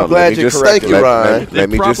 I'm glad you corrected him. Ryan. Let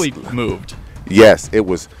me probably moved. Yes, it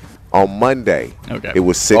was on Monday. Okay. It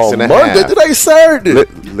was 6.5. Monday? Today Saturday.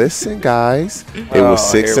 Listen, guys. It was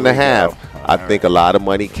 6.5. I think a lot of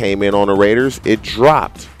money came in on the Raiders. It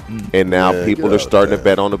dropped. And now people are starting to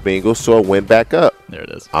bet on the Bengals, so it went back up. There it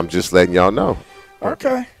is. I'm just letting y'all know.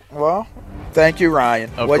 Okay. Well, thank you, Ryan.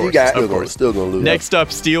 Of what course, you got? Of course. Still going to lose. Next up,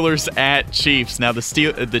 Steelers at Chiefs. Now,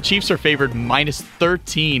 the Chiefs are favored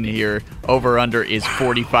 -13 here. Over/under is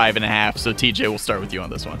 45.5. So, TJ, we'll start with you on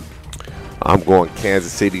this one. I'm going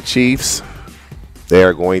Kansas City Chiefs. They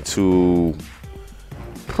are going to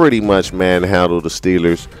pretty much manhandle the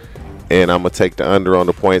Steelers. And I'm going to take the under on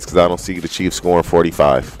the points because I don't see the Chiefs scoring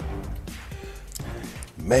 45.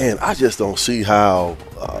 Man, I just don't see how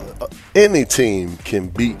any team can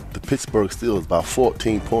beat the Pittsburgh Steelers by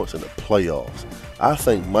 14 points in the playoffs. I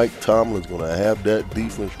think Mike Tomlin's going to have that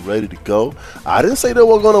defense ready to go. I didn't say they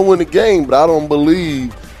were going to win the game, but I don't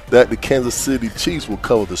believe that the Kansas City Chiefs will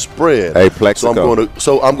cover the spread. Hey, Plexico.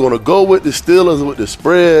 So I'm going to go with the Steelers with the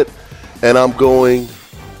spread, and I'm going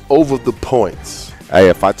over the points. Hey,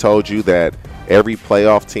 if I told you that every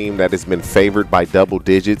playoff team that has been favored by double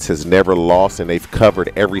digits has never lost and they've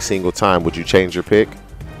covered every single time, would you change your pick?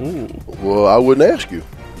 Ooh. Well, I wouldn't ask you.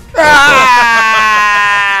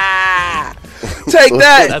 Take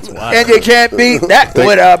that, and you can't beat that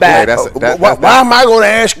with a bat. Why am I going to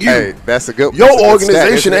ask you? Hey, that's a good. Your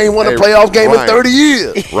organization ain't won a playoff game in 30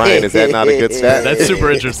 years. Ryan, is that not a good stat? That's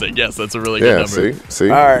super interesting. Yes, that's a really good number. See,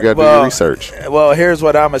 all right, you got to do your research. Well, here's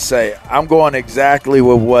what I'm gonna say. I'm going exactly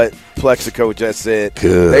with what Plexico just said.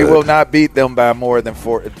 Good. They will not beat them by more than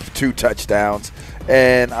 2 touchdowns,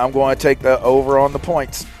 and I'm going to take the over on the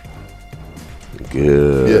points.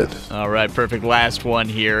 Good. Yes. All right, perfect. Last one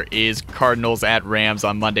here is Cardinals at Rams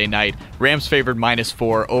on Monday night. Rams favored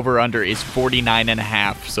 -4. Over/under is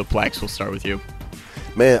 49.5. So, Plex, we'll start with you.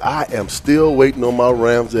 Man, I am still waiting on my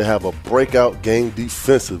Rams to have a breakout game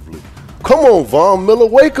defensively. Come on, Von Miller,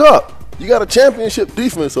 wake up. You got a championship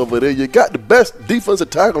defense over there. You got the best defensive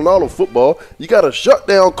tackle in all of football. You got a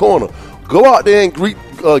shutdown corner. Go out there and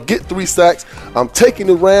get 3 sacks. I'm taking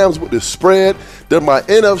the Rams with the spread. They're my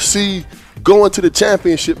NFC going to the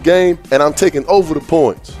championship game, and I'm taking over the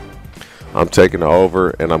points. I'm taking the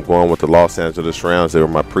over, and I'm going with the Los Angeles Rams. They were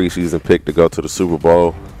my preseason pick to go to the Super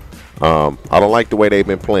Bowl. I don't like the way they've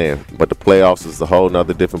been playing, but the playoffs is a whole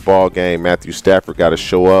nother different ball game. Matthew Stafford got to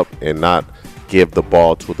show up and not give the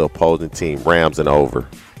ball to the opposing team. Rams and over.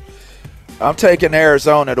 I'm taking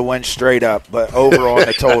Arizona to win straight up, but over on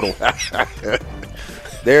the total.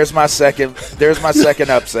 There's my second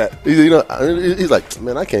upset. He's like,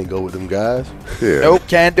 man, I can't go with them guys. Yeah. Nope,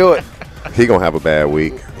 can't do it. He gonna have a bad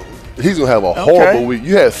week. He's gonna have a horrible week.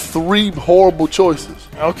 You had 3 horrible choices.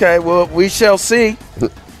 Okay, well, we shall see.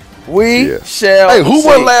 We shall. Hey, who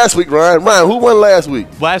won last week, Ryan? Ryan, who won last week?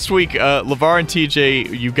 Last week, LeVar and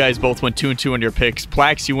TJ, you guys both went 2-2 on your picks.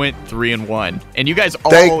 Plax, you went 3-1, and you guys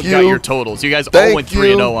all got your totals. You guys all went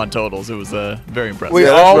 3-0 on totals. It was very impressive. We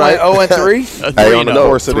all went 0-3. Hey, on the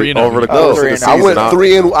course of the over the course of the season,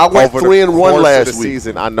 I went 3-1 last week.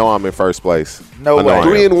 Season, I know I'm in first place. No way.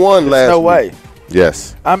 3-1 last week. No way.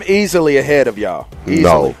 Yes. I'm easily ahead of y'all.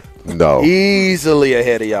 Easily. No. Easily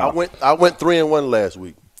ahead of y'all. I went 3-1 last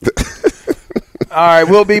week. All right,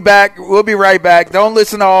 we'll be back. We'll be right back. Don't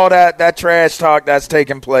listen to all that trash talk that's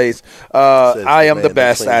taking place. I am the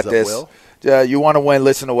best at this. You want to win,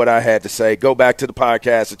 listen to what I had to say. Go back to the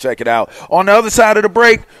podcast and check it out. On the other side of the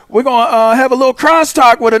break, we're going to have a little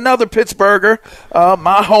crosstalk with another Pittsburgher,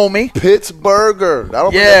 my homie.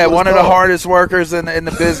 Pittsburgher. Yeah, one of the hardest workers in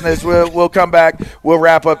the business. We'll come back. We'll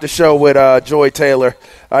wrap up the show with Joy Taylor.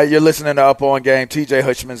 You're listening to Up On Game. TJ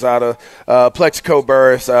Hutchmanzada, Plexico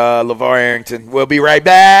Burris, LeVar Arrington. We'll be right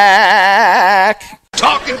back.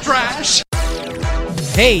 Talking trash.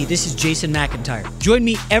 Hey, this is Jason McIntyre. Join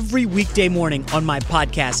me every weekday morning on my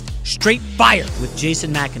podcast, Straight Fire with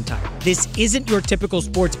Jason McIntyre. This isn't your typical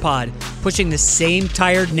sports pod pushing the same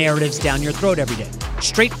tired narratives down your throat every day.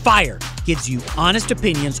 Straight Fire gives you honest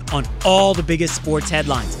opinions on all the biggest sports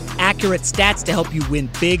headlines, accurate stats to help you win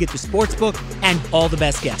big at the sportsbook, and all the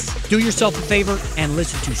best guests. Do yourself a favor and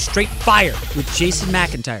listen to Straight Fire with Jason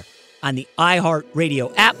McIntyre on the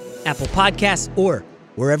iHeartRadio app, Apple Podcasts, or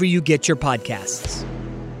wherever you get your podcasts.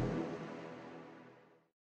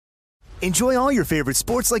 Enjoy all your favorite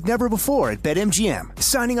sports like never before at BetMGM.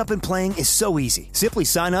 Signing up and playing is so easy. Simply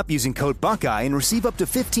sign up using code Buckeye and receive up to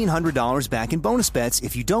 $1,500 back in bonus bets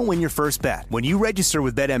if you don't win your first bet. When you register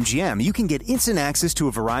with BetMGM, you can get instant access to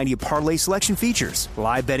a variety of parlay selection features,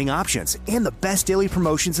 live betting options, and the best daily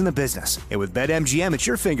promotions in the business. And with BetMGM at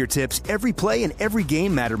your fingertips, every play and every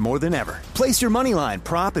game matter more than ever. Place your moneyline,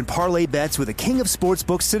 prop, and parlay bets with the king of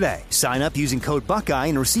sportsbooks today. Sign up using code Buckeye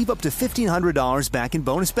and receive up to $1,500 back in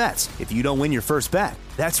bonus bets if you don't win your first bet.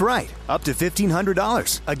 That's right, up to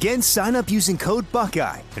 $1,500. Again, sign up using code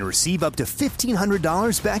Buckeye and receive up to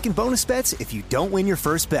 $1,500 back in bonus bets if you don't win your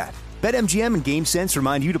first bet. BetMGM and GameSense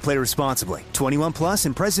remind you to play responsibly. 21 plus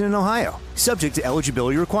and present in Ohio. Subject to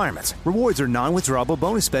eligibility requirements. Rewards are non-withdrawable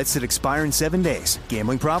bonus bets that expire in 7 days.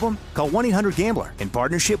 Gambling problem? Call 1-800-GAMBLER in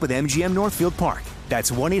partnership with MGM Northfield Park.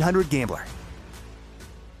 That's 1-800-GAMBLER.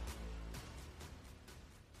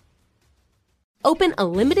 Open a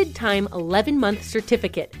limited-time 11-month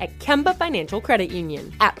certificate at Kemba Financial Credit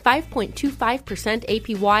Union. At 5.25%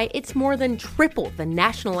 APY, it's more than triple the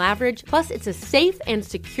national average, plus it's a safe and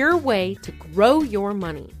secure way to grow your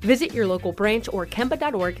money. Visit your local branch or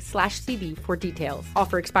kemba.org/CD for details.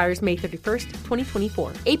 Offer expires May 31st,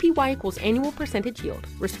 2024. APY equals annual percentage yield.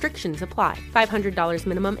 Restrictions apply. $500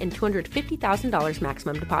 minimum and $250,000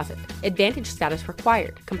 maximum deposit. Advantage status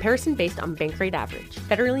required. Comparison based on bank rate average.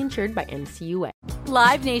 Federally insured by NCUA.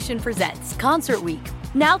 Live Nation presents Concert Week.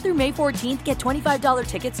 Now through May 14th, get $25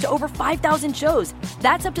 tickets to over 5,000 shows.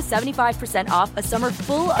 That's up to 75% off a summer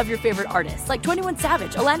full of your favorite artists like 21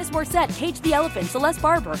 Savage, Alanis Morissette, Cage the Elephant, Celeste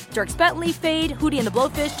Barber, Dierks Bentley, Fade, Hootie and the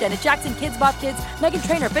Blowfish, Janet Jackson, Kidz Bop Kids, Meghan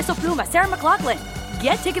Trainor, Peso Pluma, Sarah McLachlan.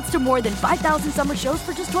 Get tickets to more than 5,000 summer shows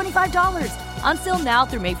for just $25. Until now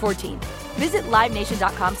through May 14th. Visit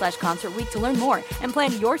LiveNation.com/Concert Week to learn more and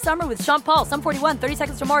plan your summer with Sean Paul, Sum 41, 30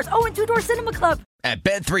 Seconds to Mars, and Two Door Cinema Club. At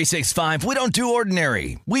Bet365, we don't do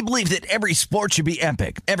ordinary. We believe that every sport should be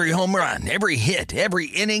epic. Every home run, every hit, every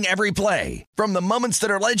inning, every play. From the moments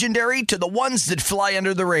that are legendary to the ones that fly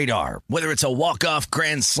under the radar. Whether it's a walk-off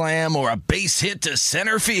grand slam or a base hit to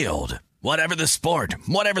center field. Whatever the sport,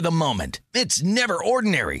 whatever the moment, it's never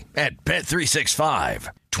ordinary at Bet365.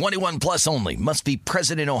 21 plus only. Must be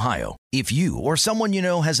present in Ohio. If you or someone you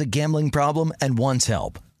know has a gambling problem and wants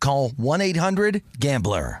help, call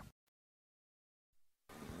 1-800-GAMBLER.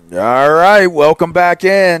 All right, welcome back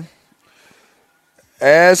in.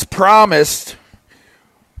 As promised,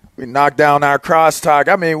 we knocked down our crosstalk.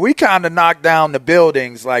 I mean, we kind of knocked down the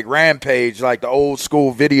buildings like Rampage, like the old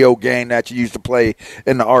school video game that you used to play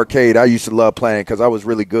in the arcade. I used to love playing because I was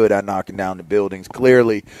really good at knocking down the buildings.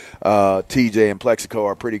 Clearly, TJ and Plexico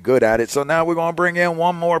are pretty good at it. So now we're going to bring in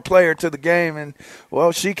one more player to the game, and,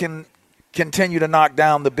 well, she can continue to knock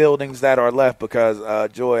down the buildings that are left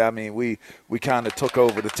because, Joy, I mean, we kind of took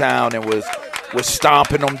over the town and was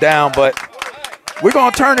stomping them down, but we're going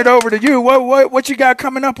to turn it over to you. What you got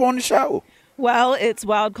coming up on the show? Well, it's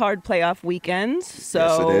wild card playoff weekend, so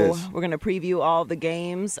Yes, it is. we're going to preview all the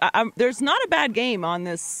games. There's not a bad game on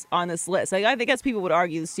this list. I guess people would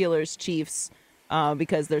argue the Steelers, Chiefs,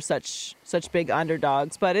 because they're such big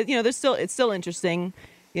underdogs. But it's still interesting.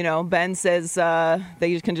 Ben says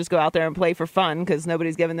they can just go out there and play for fun because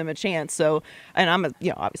nobody's giving them a chance. So, and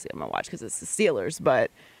obviously I'm gonna watch because it's the Steelers.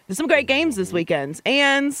 But there's some great games this weekend,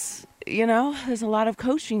 and there's a lot of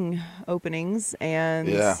coaching openings, and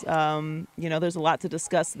there's a lot to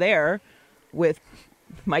discuss there, with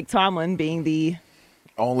Mike Tomlin being the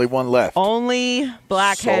only one left, only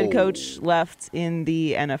black head coach left in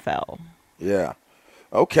the NFL. Yeah.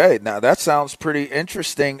 Okay, now that sounds pretty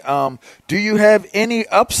interesting. Do you have any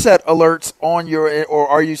upset alerts on or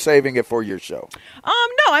are you saving it for your show?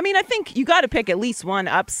 No, I think you got to pick at least one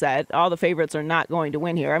upset. All the favorites are not going to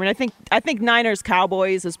win here. I think Niners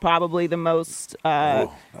Cowboys is probably the most.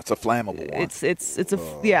 That's a flammable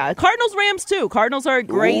one. Cardinals Rams too. Cardinals are a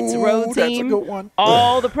great road team. That's a good one.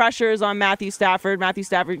 All the pressure is on Matthew Stafford. Matthew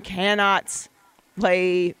Stafford cannot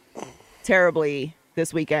play terribly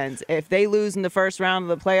this weekend. If they lose in the first round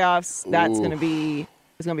of the playoffs, it's going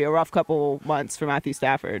to be a rough couple months for Matthew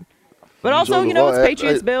Stafford. But also, it's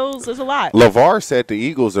Patriots, Bills. There's a lot. LeVar said the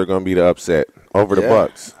Eagles are going to be the upset over the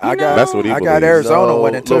Bucks. That's what he believes. I got Arizona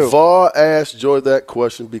winning too. LeVar asked Joy that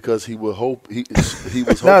question because he would hope he was hoping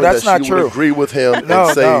that's that not she true. would agree with him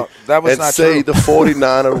that was not say true. the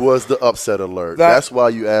 49er was the upset alert. That's why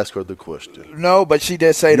you asked her the question. No, but she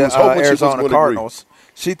did say the Arizona Cardinals.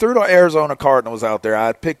 She threw the Arizona Cardinals out there.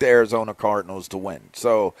 I picked the Arizona Cardinals to win.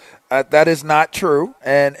 So that is not true.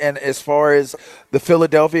 And as far as the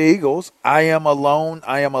Philadelphia Eagles, I am a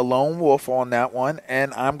lone wolf on that one,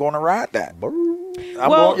 and I'm going to ride that.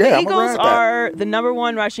 The Eagles are the number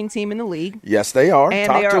one rushing team in the league. Yes, they are.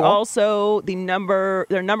 And they are also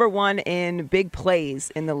they're number one in big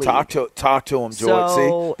plays in the league. Talk to them, George.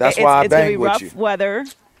 So see, that's why I bang with you. It's going to be rough weather.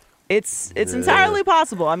 It's entirely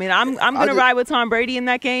possible. I'm going to ride with Tom Brady in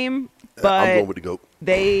that game, but I'm going with the GOAT.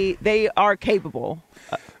 They are capable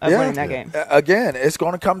of winning that game. Again, it's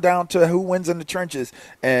going to come down to who wins in the trenches.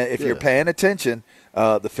 And if you're paying attention,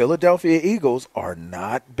 the Philadelphia Eagles are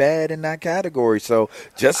not bad in that category. So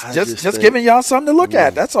just giving y'all something to look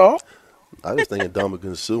at. That's all. I just think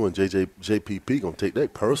Ndamukong Suh and JPP going to take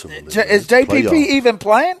that personally. Is JPP even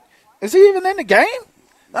playing? Is he even in the game?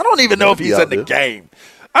 I don't even know if he's in the game.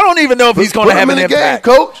 I don't even know if he's going to have an impact.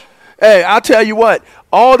 Game, Coach. Hey, I'll tell you what.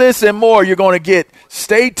 All this and more you're going to get.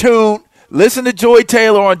 Stay tuned. Listen to Joy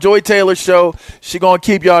Taylor on Joy Taylor's show. She's going to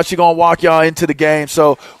keep y'all. She's going to walk y'all into the game.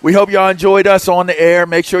 So we hope y'all enjoyed us on the air.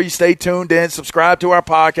 Make sure you stay tuned in. Subscribe to our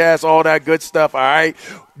podcast, all that good stuff, all right?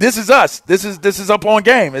 This is us. This is Up On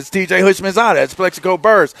Game. It's TJ Hushmanzada. It's Plexico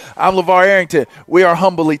Burrs. I'm LeVar Arrington. We are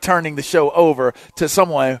humbly turning the show over to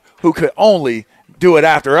someone who could only do it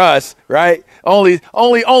after us, right? Only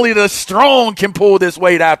the strong can pull this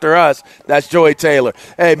weight after us. That's Joy Taylor.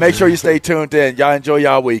 Hey, make sure you stay tuned in. Y'all enjoy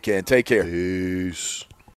y'all weekend. Take care. Peace.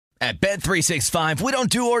 At Bet365, we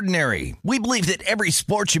don't do ordinary. We believe that every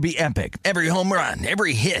sport should be epic. Every home run,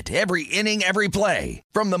 every hit, every inning, every play.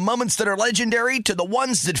 From the moments that are legendary to the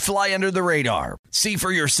ones that fly under the radar. See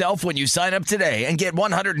for yourself when you sign up today and get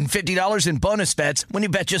 $150 in bonus bets when you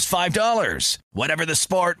bet just $5. Whatever the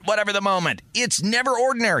sport, whatever the moment, it's never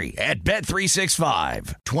ordinary at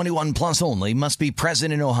Bet365. 21 plus only. Must be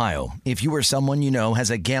present in Ohio. If you or someone you know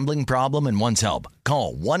has a gambling problem and wants help,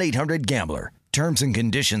 call 1-800-GAMBLER. Terms and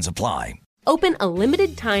conditions apply. Open a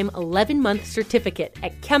limited-time 11-month certificate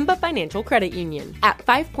at Kemba Financial Credit Union. At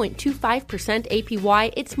 5.25%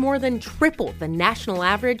 APY, it's more than triple the national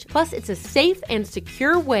average, plus it's a safe and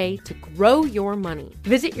secure way to grow your money.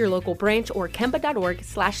 Visit your local branch or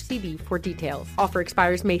kemba.org/cb for details. Offer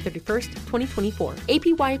expires May 31st, 2024.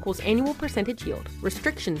 APY equals annual percentage yield.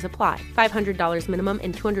 Restrictions apply. $500 minimum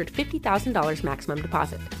and $250,000 maximum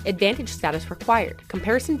deposit. Advantage status required.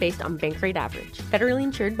 Comparison based on bank rate average. Federally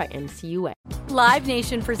insured by NCUA. Live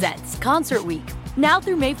Nation presents Concert Week. Now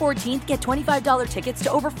through May 14th, get $25 tickets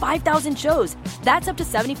to over 5,000 shows. That's up to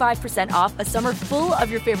 75% off a summer full of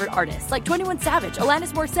your favorite artists like 21 Savage,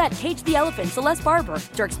 Alanis Morissette, Cage the Elephant, Celeste Barber,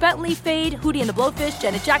 Dierks Bentley, Fade, Hootie and the Blowfish,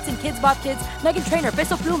 Janet Jackson, Kids Bop Kids, Meghan Trainor,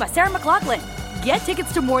 Bissell Pluma, Sarah McLachlan. Get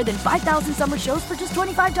tickets to more than 5,000 summer shows for just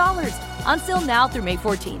 $25. Until now through May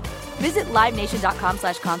 14th. Visit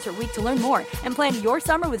LiveNation.com/Concert Week to learn more and plan your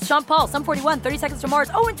summer with Sean Paul, Sum 41, 30 Seconds to Mars,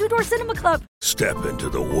 and Two Door Cinema Club. Step into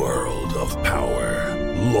the world of power,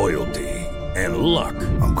 loyalty, and luck.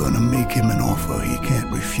 I'm going to make him an offer he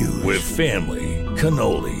can't refuse. With family,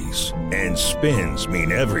 cannolis, and spins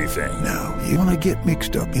mean everything. Now, you want to get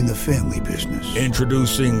mixed up in the family business.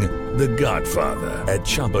 Introducing The Godfather at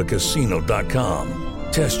ChumbaCasino.com.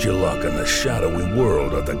 Test your luck in the shadowy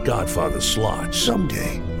world of The Godfather slot.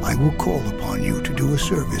 Someday, I will call upon you to do a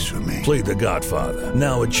service for me. Play The Godfather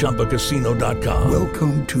now at ChumbaCasino.com.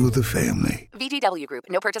 Welcome to the family. VGW Group.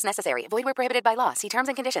 No purchase necessary. Void where prohibited by law. See terms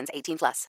and conditions. 18+.